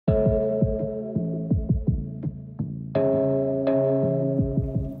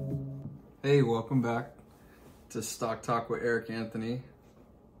Hey, welcome back to Stock Talk with Eric Anthony.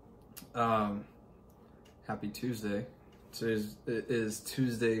 Happy Tuesday. It is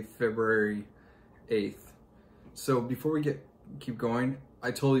Tuesday, February 8th. So before we keep going,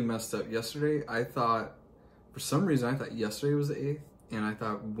 I totally messed up. Yesterday, for some reason, I thought yesterday was the 8th, and I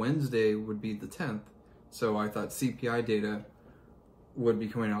thought Wednesday would be the 10th. So I thought CPI data would be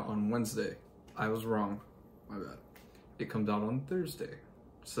coming out on Wednesday. I was wrong. My bad. It comes out on Thursday.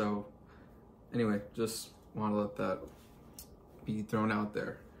 So anyway, just want to let that be thrown out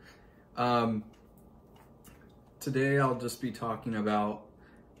there. Today I'll just be talking about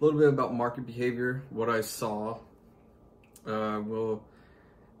a little bit about market behavior, what I saw. We'll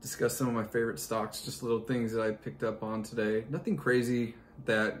discuss some of my favorite stocks, just little things that I picked up on today. Nothing crazy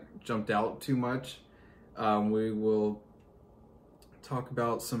that jumped out too much. We will talk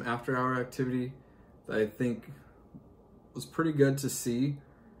about some after-hour activity that I think was pretty good to see.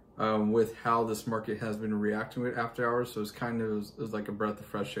 With how this market has been reacting with after hours. So it was like a breath of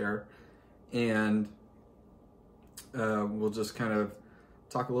fresh air. And we'll just kind of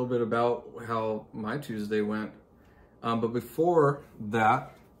talk a little bit about how my Tuesday went. But before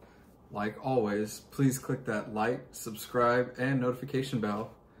that, like always, please click that like, subscribe, and notification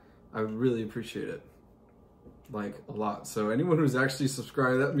bell. I would really appreciate it, like a lot. So anyone who's actually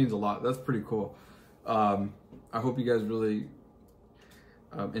subscribed, that means a lot. That's pretty cool. I hope you guys really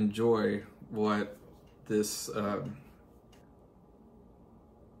enjoy what this I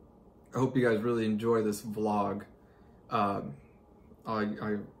hope you guys really enjoy this vlog.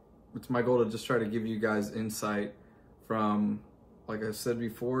 It's my goal to just try to give you guys insight from, like I said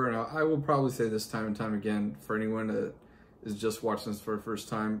before, and I will probably say this time and time again for anyone that is just watching this for the first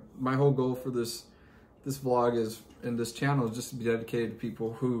time. My whole goal for this vlog and this channel is just to be dedicated to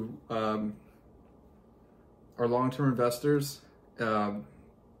people who are long-term investors,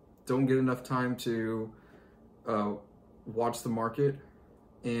 don't get enough time to watch the market,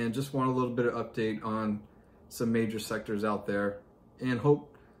 and just want a little bit of update on some major sectors out there, and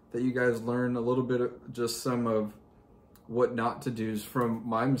hope that you guys learn a little bit of just some of what not to do from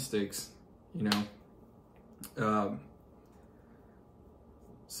my mistakes,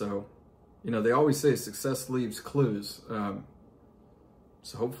 so they always say success leaves clues,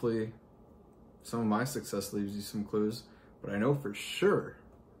 so hopefully some of my success leaves you some clues, but I know for sure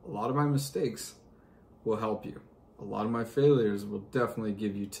a lot of my mistakes will help you. A lot of my failures will definitely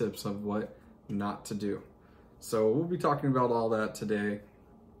give you tips of what not to do. So we'll be talking about all that today.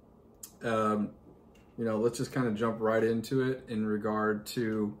 Let's just kind of jump right into it in regard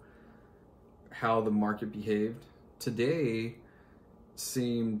to how the market behaved. Today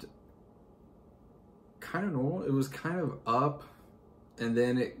seemed kind of normal. It was kind of up, and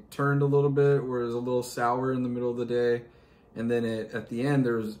then it turned a little bit where it was a little sour in the middle of the day. And then at the end,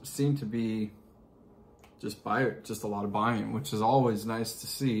 seemed to be just a lot of buying, which is always nice to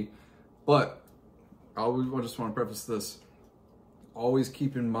see. But I just want to preface this: always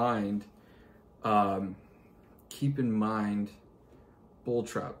keep in mind bull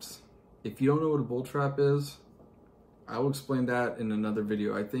traps. If you don't know what a bull trap is, I will explain that in another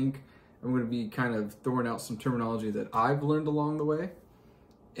video. I think I'm going to be kind of throwing out some terminology that I've learned along the way,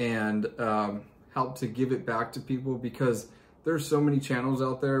 and help to give it back to people, because there's so many channels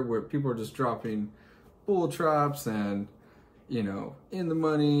out there where people are just dropping bull traps and, in the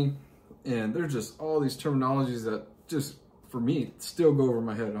money. And there's just all these terminologies that just, for me, still go over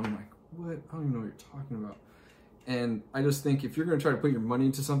my head. I'm like, what? I don't even know what you're talking about. And I just think if you're going to try to put your money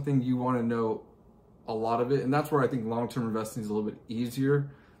into something, you want to know a lot of it. And that's where I think long-term investing is a little bit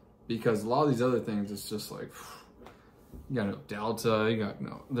easier, because a lot of these other things, it's just like, you got no delta,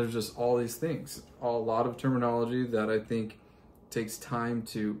 there's just all these things, a lot of terminology that I think takes time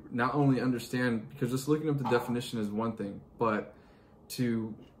to not only understand, because just looking up the definition is one thing, but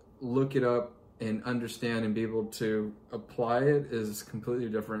to look it up and understand and be able to apply it is completely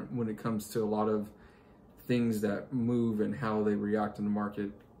different when it comes to a lot of things that move and how they react in the market,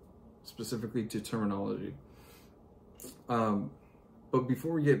 specifically to terminology. But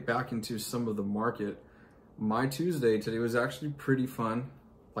before we get back into some of the market, my Tuesday today was actually pretty fun.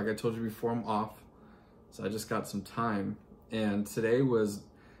 Like I told you before, I'm off, so I just got some time. And today was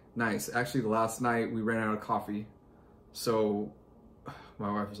nice. Actually, last night we ran out of coffee. So my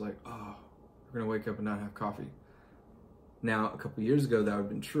wife was like, oh, we're gonna wake up and not have coffee. Now, a couple years ago, that would have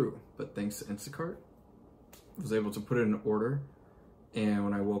been true. But thanks to Instacart, I was able to put in an order. And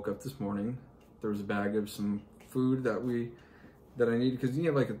when I woke up this morning, there was a bag of some food that I needed, because you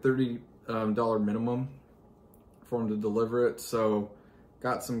have like a $30 minimum for them to deliver it. So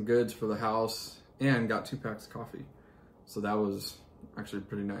got some goods for the house and got 2 packs of coffee. So that was actually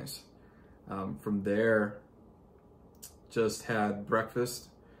pretty nice. From there, just had breakfast.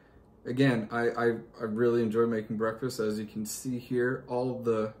 Again, I really enjoy making breakfast. As you can see here, all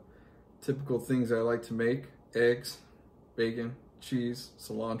the typical things I like to make: eggs, bacon, cheese,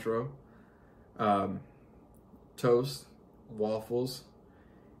 cilantro, toast, waffles.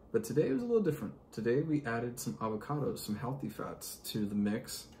 But today it was a little different. Today we added some avocados, some healthy fats to the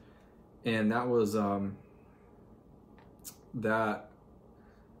mix. And that was, that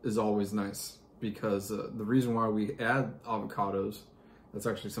is always nice, because the reason why we add avocados, that's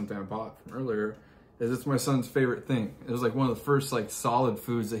actually something I bought from earlier, is it's my son's favorite thing. It was like one of the first like solid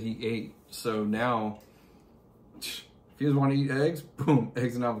foods that he ate. So now, if he doesn't want to eat eggs, boom,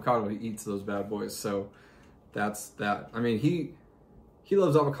 eggs and avocado, he eats those bad boys. So that's that. I mean, he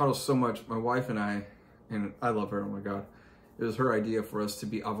loves avocados so much. My wife and I love her, oh my God. It was her idea for us to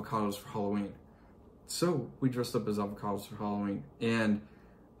be avocados for Halloween. So we dressed up as avocados for Halloween. And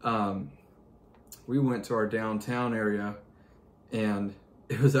we went to our downtown area, and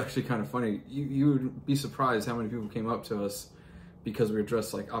it was actually kind of funny. You would be surprised how many people came up to us because we were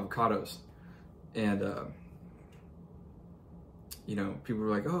dressed like avocados. And, you know, people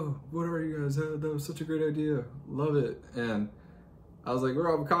were like, "Oh, what are you guys? That was such a great idea. Love it." And I was like, "We're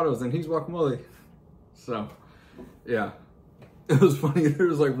avocados," and he's guacamole. So, yeah. It was funny. There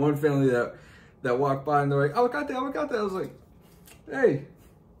was like one family that walked by and they're like, "Avocado, avocado." I was like, "Hey."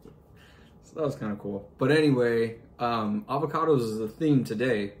 So that was kind of cool. But anyway, avocados is the theme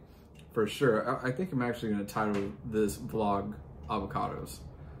today, for sure. I think I'm actually going to title this vlog Avocados.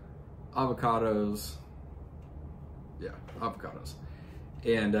 Avocados. Yeah, avocados.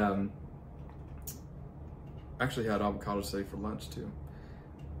 And actually had avocados today for lunch too.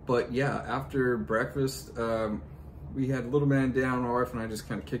 But yeah, after breakfast, we had Little Man down. My wife and I just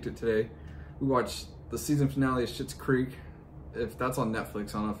kind of kicked it today. We watched the season finale of Schitt's Creek. If that's on Netflix,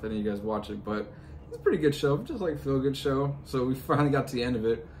 I don't know if any of you guys watch it, but it's a pretty good show, just like a feel-good show. So we finally got to the end of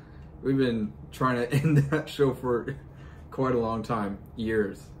it. We've been trying to end that show for quite a long time,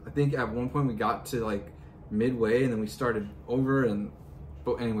 years. I think at one point we got to like midway and then we started over,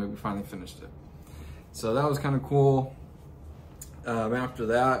 but anyway, we finally finished it. So that was kind of cool. After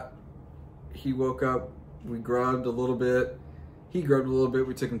that, he woke up, we grubbed a little bit. He grubbed a little bit,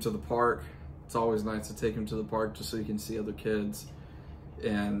 we took him to the park. It's always nice to take him to the park just so you can see other kids.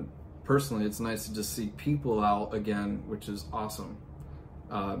 And personally, it's nice to just see people out again, which is awesome.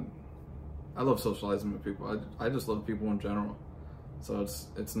 I love socializing with people. I just love people in general. So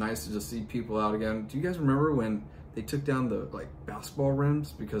it's nice to just see people out again. Do you guys remember when they took down the like basketball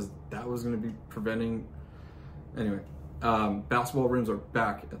rims because that was going to be preventing? Anyway, basketball rims are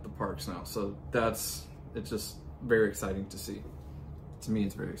back at the parks now. So it's just very exciting to see. To me,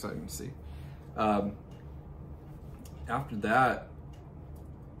 it's very exciting to see. After that,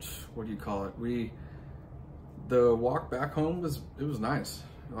 what do you call it? The walk back home was nice.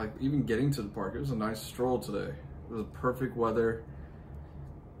 Like even getting to the park, it was a nice stroll today. It was perfect weather.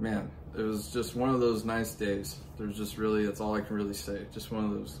 Man, it was just one of those nice days. There's just really, that's all I can really say. Just one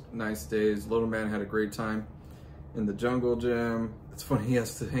of those nice days. Little man had a great time in the jungle gym. It's funny, he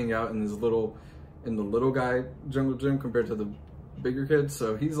has to hang out in the little guy jungle gym compared to the bigger kids.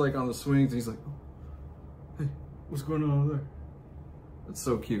 So he's like on the swings and he's like, "Oh, hey, what's going on over there?" It's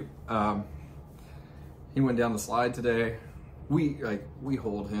so cute. He went down the slide today. We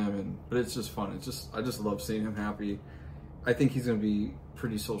hold him, but it's just fun. I just love seeing him happy. I think he's gonna be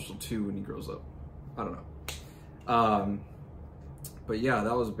pretty social too when he grows up. I don't know. But yeah,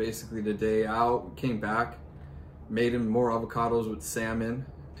 that was basically the day out. Came back, made him more avocados with salmon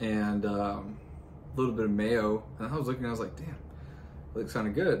and a little bit of mayo. And I was looking, I was like, damn, looks kind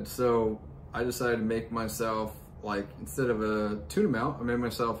of good. So I decided to make myself, like, instead of a tuna melt, I made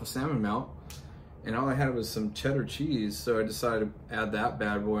myself a salmon melt. And all I had was some cheddar cheese. So I decided to add that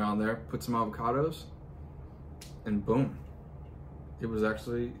bad boy on there, put some avocados, and boom. It was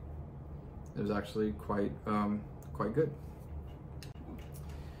actually quite good.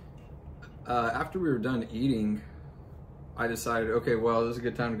 After we were done eating, I decided, okay, well, this is a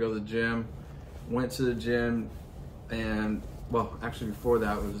good time to go to the gym. Went to the gym, and well, actually before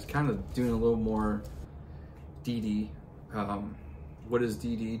that, I was kind of doing a little more DD. What is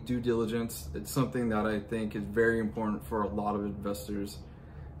DD? Due diligence. It's something that I think is very important for a lot of investors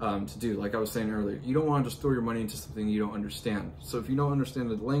to do. Like I was saying earlier, you don't want to just throw your money into something you don't understand. So if you don't understand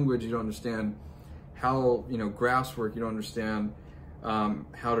the language, you don't understand how, graphs work, you don't understand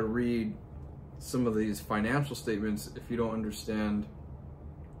how to read some of these financial statements, if you don't understand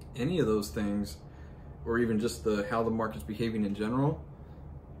any of those things, or even just how the market's behaving in general,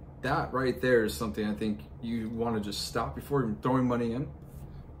 that right there is something I think you want to just stop before even throwing money in.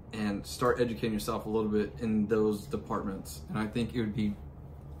 and start educating yourself a little bit in those departments. And I think it would be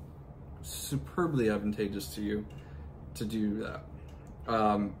superbly advantageous to you to do that.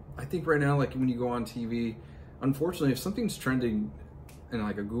 I think right now, like when you go on TV, unfortunately, if something's trending in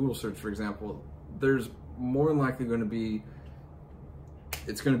like a Google search, for example, there's more than likely going to be,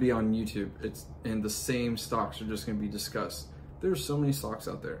 it's going to be on YouTube. And the same stocks are just going to be discussed. There's so many stocks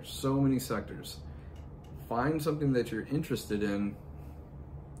out there, so many sectors. Find something that you're interested in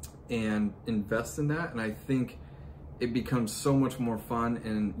and invest in that. And I think it becomes so much more fun,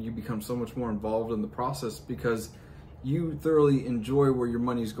 and you become so much more involved in the process because you thoroughly enjoy where your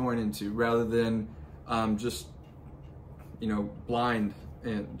money's going into, rather than just, you know, blind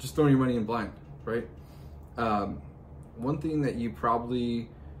and just throwing your money in blind, right? One thing that you probably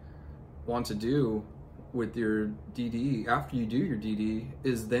want to do with your DD after you do your DD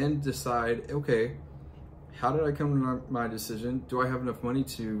is then decide, okay, how did I come to my decision? Do I have enough money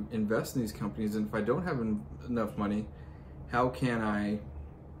to invest in these companies? And if I don't have enough money, how can I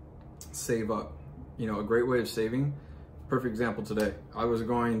save up? You know, a great way of saving, perfect example today. I was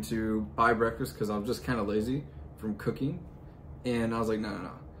going to buy breakfast because I was just kind of lazy from cooking. And I was like,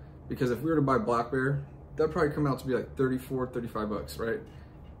 no. Because if we were to buy Black Bear, that'd probably come out to be like 34, 35 bucks, right?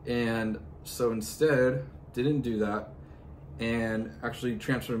 And so instead, didn't do that, and actually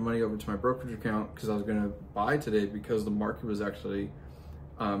transferred money over to my brokerage account because I was gonna buy today because the market was actually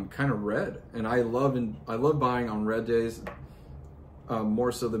kind of red. And I love buying on red days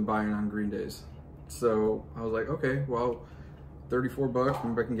more so than buying on green days. So I was like, okay, well, 34 bucks,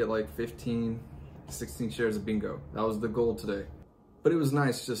 maybe I can get like 15, 16 shares of BNGO. That was the goal today. But it was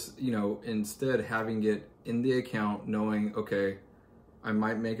nice just, you know, instead having it in the account, knowing, okay, I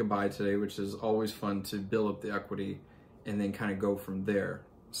might make a buy today, which is always fun to build up the equity and then kind of go from there.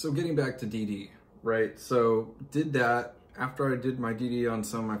 So getting back to DD, right? So did that. After I did my DD on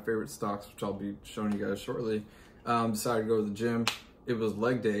some of my favorite stocks, which I'll be showing you guys shortly, decided to go to the gym. It was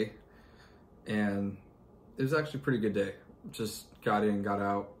leg day, and it was actually a pretty good day. Just got in, got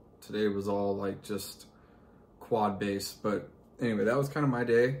out. Today was all like just quad base, but anyway, that was kind of my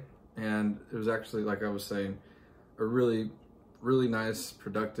day, and it was actually, like I was saying, a really nice,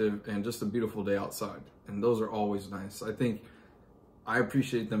 productive, and just a beautiful day outside. And those are always nice. I think I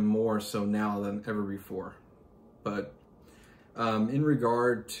appreciate them more so now than ever before. But in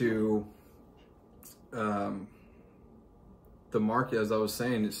regard to the market, as I was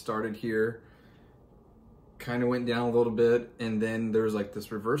saying, it started here, kind of went down a little bit, and then there was like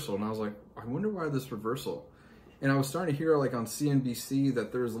this reversal, and I was like, I wonder why this reversal. And I was starting to hear like on CNBC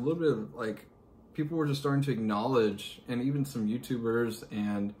that there was a little bit of like, people were just starting to acknowledge, and even some YouTubers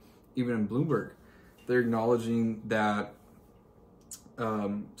and even in Bloomberg, they're acknowledging that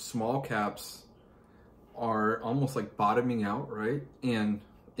small caps are almost like bottoming out, right? And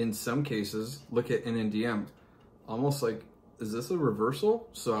in some cases, look at NNDM, almost like, is this a reversal?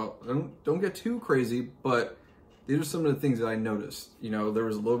 So don't get too crazy, but these are some of the things that I noticed. You know, there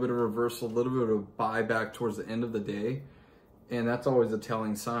was a little bit of reversal, a little bit of buyback towards the end of the day, and that's always a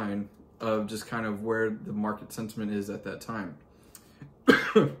telling sign of just kind of where the market sentiment is at that time.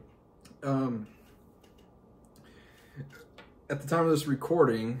 At the time of this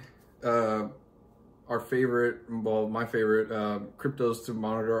recording, my favorite cryptos to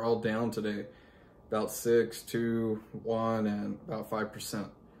monitor are all down today, about 6, 2, 1, and about 5%.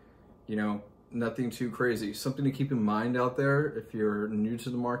 You know, nothing too crazy. Something to keep in mind out there if you're new to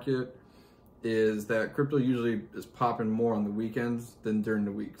the market is that crypto usually is popping more on the weekends than during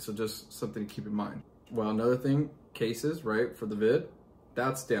the week. So just something to keep in mind. Well, another thing, cases, right, for the vid,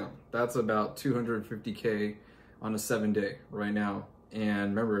 that's down. That's about 250K on a 7-day right now.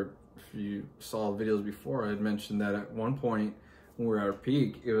 And remember, if you saw videos before, I had mentioned that at one point when we were at our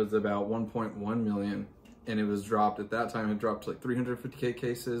peak, it was about 1.1 million, and it was dropped at that time. It dropped to like 350K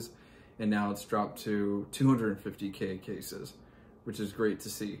cases, and now it's dropped to 250K cases, which is great to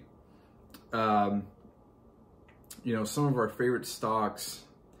see. You know, some of our favorite stocks,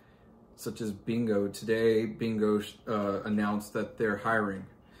 such as BNGO. Today, BNGO announced that they're hiring.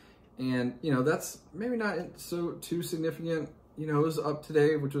 And, you know, that's maybe not so too significant. You know, it was up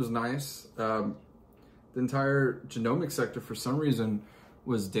today, which was nice. The entire genomic sector, for some reason,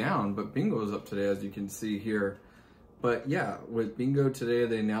 was down, but BNGO was up today, as you can see here. But yeah, with BNGO today,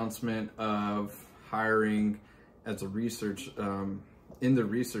 the announcement of hiring as a research, in the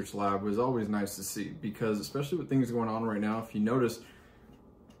research lab was always nice to see, because especially with things going on right now, if you notice,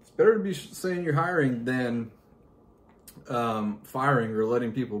 it's better to be saying you're hiring than firing or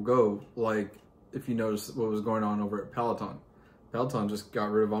letting people go. Like if you notice what was going on over at Peloton just got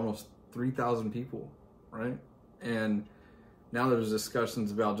rid of almost 3,000 people, right? And Now there's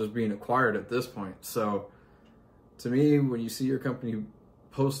discussions about just being acquired at this point. So to me, when you see your company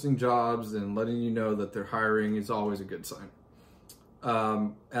posting jobs and letting you know that they're hiring, is always a good sign.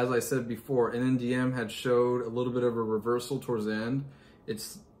 As I said before, NNDM had showed a little bit of a reversal towards the end.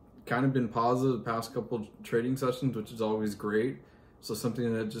 It's kind of been positive the past couple trading sessions, which is always great. So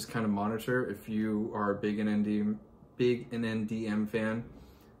something that just kind of monitor if you are a big NNDM fan.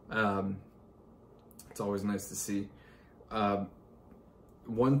 It's always nice to see.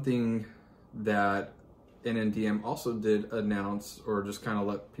 One thing that NNDM also did announce, or just kind of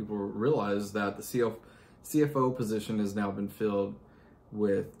let people realize, that the CFO position has now been filled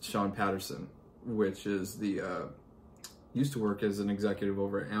with Sean Patterson, which is the used to work as an executive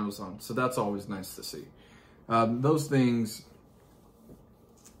over at Amazon. So that's always nice to see. Those things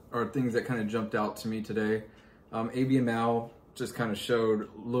are things that kind of jumped out to me today. ABML just kind of showed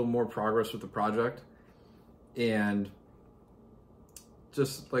a little more progress with the project, and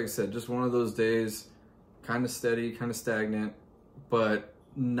just like I said, just one of those days, kind of steady, kind of stagnant, but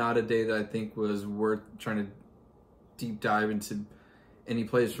not a day that I think was worth trying to deep dive into any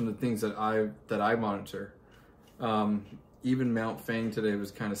plays from the things that I monitor. Even Mount Fang today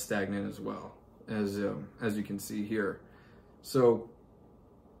was kind of stagnant as well, as you can see here. So,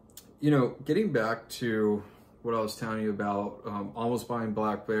 you know, getting back to what I was telling you about, almost buying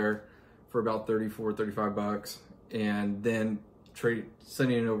Black Bear for about 34, 35 bucks, and then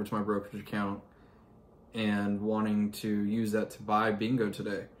sending it over to my brokerage account and wanting to use that to buy BNGO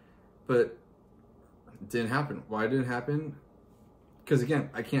today. But it didn't happen. Why didn't it happen? Because again,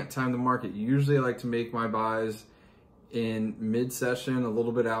 I can't time the market. Usually I like to make my buys in mid-session, a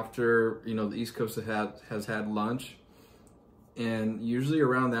little bit after, you know, the East Coast has had lunch. And usually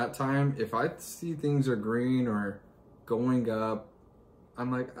around that time, if I see things are green or going up,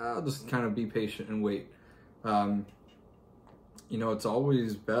 I'm like, I'll just kind of be patient and wait. You know, it's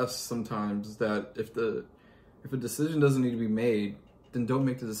always best sometimes that if a decision doesn't need to be made, then don't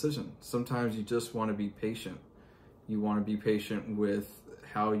make the decision. Sometimes you just want to be patient. You want to be patient with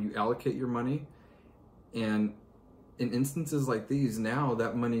how you allocate your money. And in instances like these, now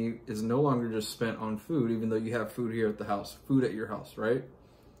that money is no longer just spent on food, even though you have food here at the house, food at your house, right?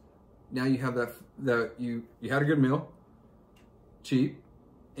 Now you have that you had a good meal, cheap,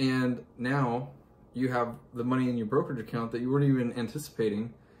 and now you have the money in your brokerage account that you weren't even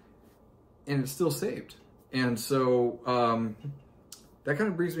anticipating, and it's still saved. And so that kind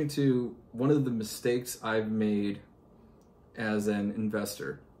of brings me to one of the mistakes I've made as an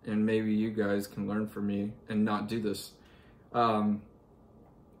investor, and maybe you guys can learn from me and not do this. A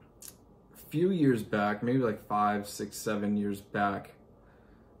few years back, maybe like 5, 6, 7 years back,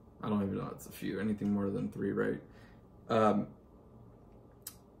 I don't even know, it's a few, anything more than 3, right?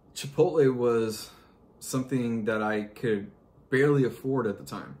 Chipotle was something that I could barely afford at the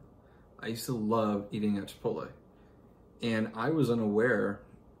time. I used to love eating at Chipotle, and I was unaware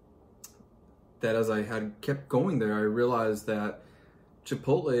that as I had kept going there, I realized that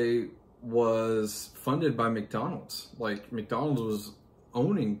Chipotle was funded by McDonald's. Like, McDonald's was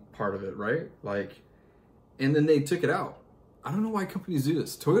owning part of it, right? Like, and then they took it out. I don't know why companies do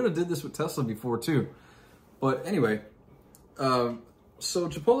this. Toyota did this with Tesla before too. But anyway, so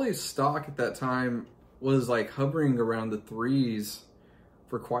Chipotle's stock at that time was like hovering around the 3s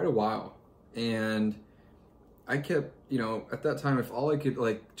for quite a while. And I kept, you know, at that time, if all I could,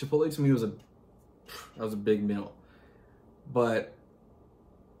 like, Chipotle to me was a big meal. But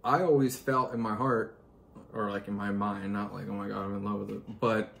I always felt in my heart, or like in my mind, not like, oh my God, I'm in love with it,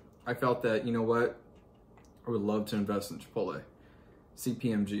 but I felt that, you know what, I would love to invest in Chipotle,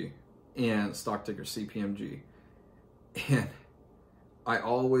 CPMG, and stock ticker CPMG. And I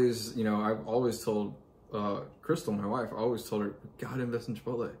always, you know, I've always told Crystal, my wife, I always told her, we gotta invest in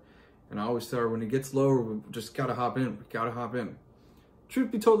Chipotle. And I always tell her, when it gets lower, we just gotta hop in, we gotta hop in.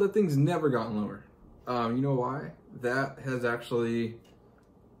 Truth be told, that thing's never gotten lower. You know why? That has actually,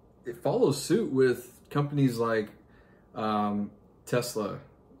 it follows suit with companies like Tesla,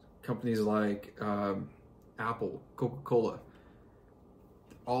 companies like Apple, Coca-Cola,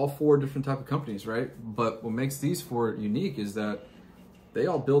 all 4 different type of companies, right? But what makes these 4 unique is that they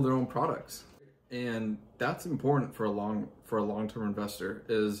all build their own products. And that's important for a long-term investor,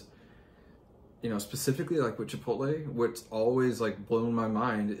 is, you know, specifically like with Chipotle, what's always like blown my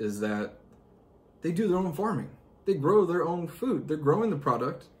mind is that they do their own farming. They grow their own food. They're growing the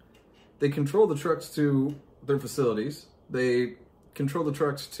product. They control the trucks to their facilities. They control the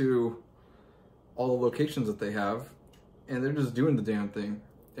trucks to all the locations that they have, and they're just doing the damn thing.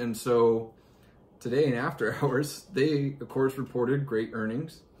 And so today in after hours, they of course reported great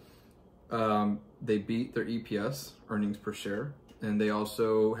earnings. they beat their EPS, earnings per share, and they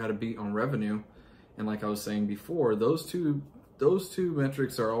also had a beat on revenue. And like I was saying before, those two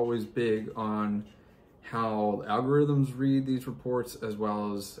metrics are always big on how algorithms read these reports, as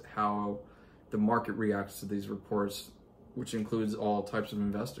well as how the market reacts to these reports, which includes all types of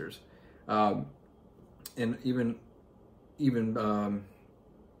investors, and even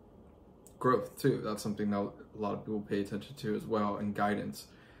growth too. That's something that a lot of people pay attention to as well, and guidance.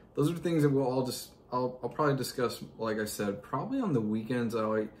 Those are things that I'll probably discuss, like I said, probably on the weekends.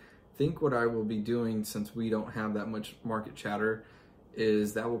 I think what I will be doing, since we don't have that much market chatter,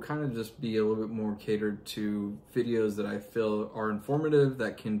 is that will kind of just be a little bit more catered to videos that I feel are informative,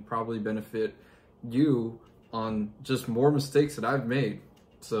 that can probably benefit you on just more mistakes that I've made.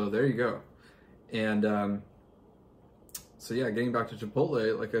 So there you go. And so yeah, getting back to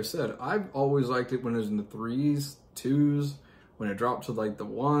Chipotle, like I said, I've always liked it when it was in the 3s, 2s. When it dropped to like the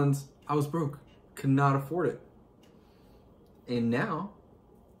 1s, I was broke, could not afford it. And now,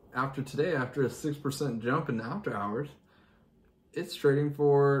 after today, after a 6% jump in after hours, it's trading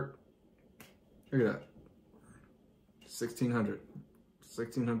for, look at that,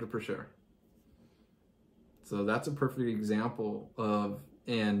 $1,600 per share. So that's a perfect example of,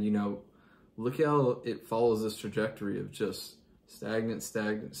 and you know, look how it follows this trajectory of just stagnant.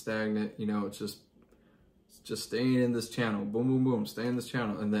 You know, it's just staying in this channel, boom, boom, boom, stay in this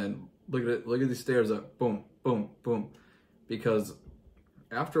channel, and then look at it, look at these stairs up, boom, boom, boom. Because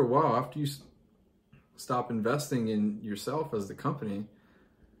after a while, after you stop investing in yourself as the company,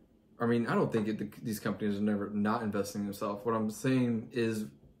 I mean, I don't think these companies are never not investing in themselves. What I'm saying is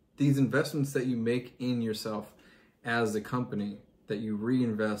these investments that you make in yourself as a company, that you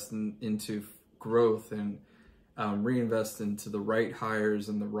reinvest into growth and reinvest into the right hires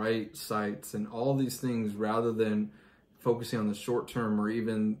and the right sites and all these things, rather than focusing on the short term or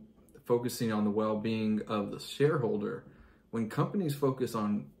even focusing on the well-being of the shareholder. When companies focus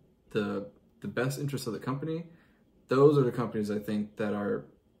on the best interest of the company, those are the companies I think that are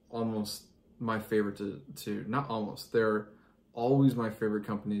almost my favorite to not almost, they're always my favorite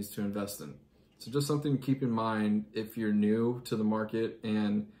companies to invest in. So just something to keep in mind if you're new to the market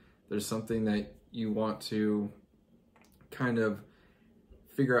and there's something that you want to kind of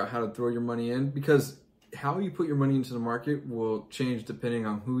figure out how to throw your money in, because how you put your money into the market will change depending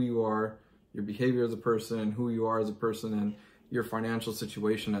on who you are, your behavior as a person, and who you are as a person, and your financial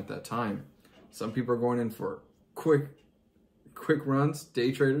situation at that time. Some people are going in for quick runs,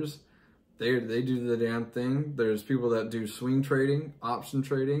 day traders. They do the damn thing. There's people that do swing trading, option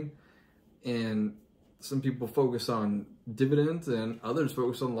trading, and some people focus on dividends and others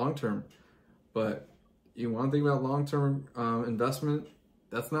focus on long-term. But you want to think about long-term investment,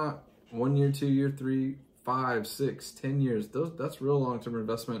 that's not 1 year, 2 year, 3, 5, 6, 10 years. That's real long-term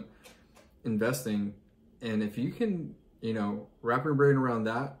investing. And if you can, you know, wrap your brain around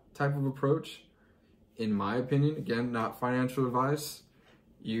that type of approach, in my opinion, again, not financial advice,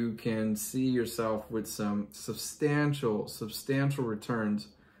 you can see yourself with some substantial returns,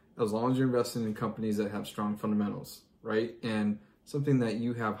 as long as you're investing in companies that have strong fundamentals, right? And something that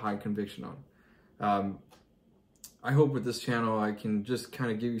you have high conviction on. I hope with this channel, I can just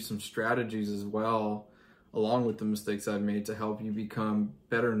kind of give you some strategies as well, along with the mistakes I've made, to help you become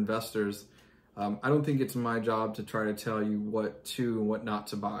better investors. I don't think it's my job to try to tell you what to and what not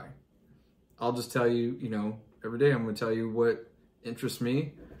to buy. I'll just tell you, you know, every day I'm going to tell you what interests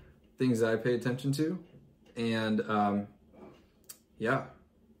me, things that I pay attention to. And yeah,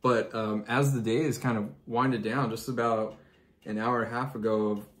 but as the day is kind of winded down, just about an hour and a half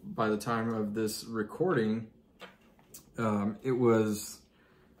ago, by the time of this recording, it was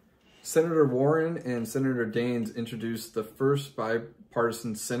Senator Warren and Senator Daines introduced the first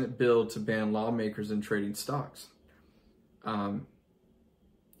bipartisan Senate bill to ban lawmakers in trading stocks.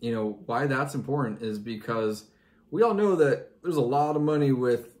 You know, why that's important is because we all know that there's a lot of money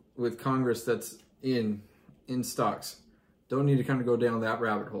with Congress that's in stocks. Don't need to kind of go down that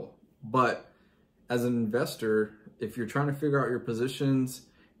rabbit hole. But as an investor, if you're trying to figure out your positions,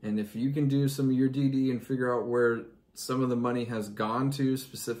 and if you can do some of your DD and figure out where some of the money has gone to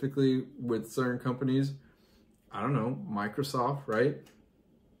specifically with certain companies, I don't know, Microsoft, right?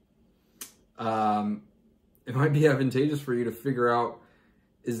 It might be advantageous for you to figure out,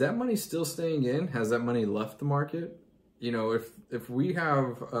 is that money still staying in? Has that money left the market? You know, if we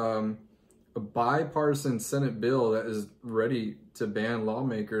have a bipartisan Senate bill that is ready to ban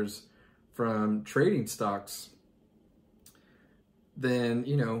lawmakers from trading stocks, then,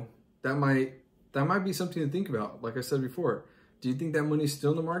 you know, that might be something to think about. Like I said before, do you think that money's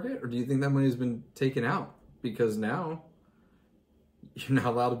still in the market, or do you think that money's been taken out because now you're not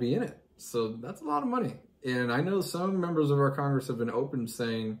allowed to be in it? So that's a lot of money. And I know some members of our Congress have been open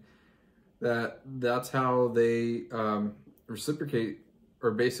saying that that's how they reciprocate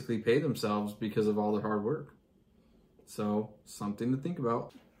or basically pay themselves because of all their hard work. So something to think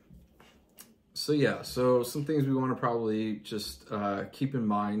about. So yeah, so some things we want to probably just keep in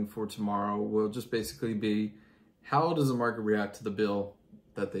mind for tomorrow will just basically be, how does the market react to the bill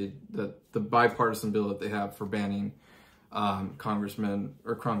that the bipartisan bill that they have for banning congressmen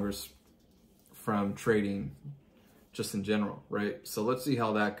or Congress from trading just in general, right? So let's see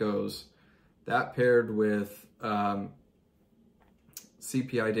how that goes. That paired with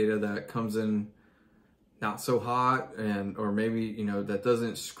CPI data that comes in not so hot, and or maybe, you know, that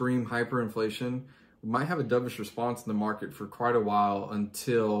doesn't scream hyperinflation, we might have a dovish response in the market for quite a while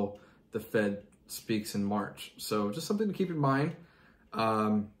until the Fed speaks in March. So just something to keep in mind.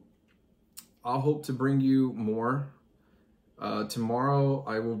 I'll hope to bring you more. Tomorrow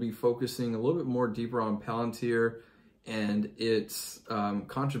I will be focusing a little bit more deeper on Palantir and its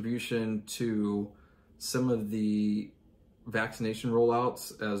contribution to some of the vaccination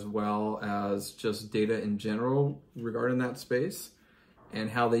rollouts, as well as just data in general regarding that space, and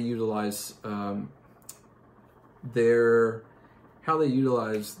how they utilize their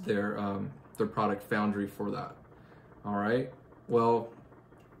product Foundry for that. All right. Well,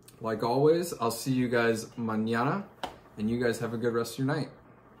 like always, I'll see you guys mañana, and you guys have a good rest of your night.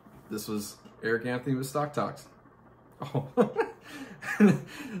 This was Eric Anthony with Stock Talks. Oh,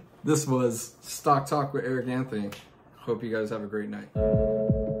 this was Stock Talk with Eric Anthony. Hope you guys have a great night.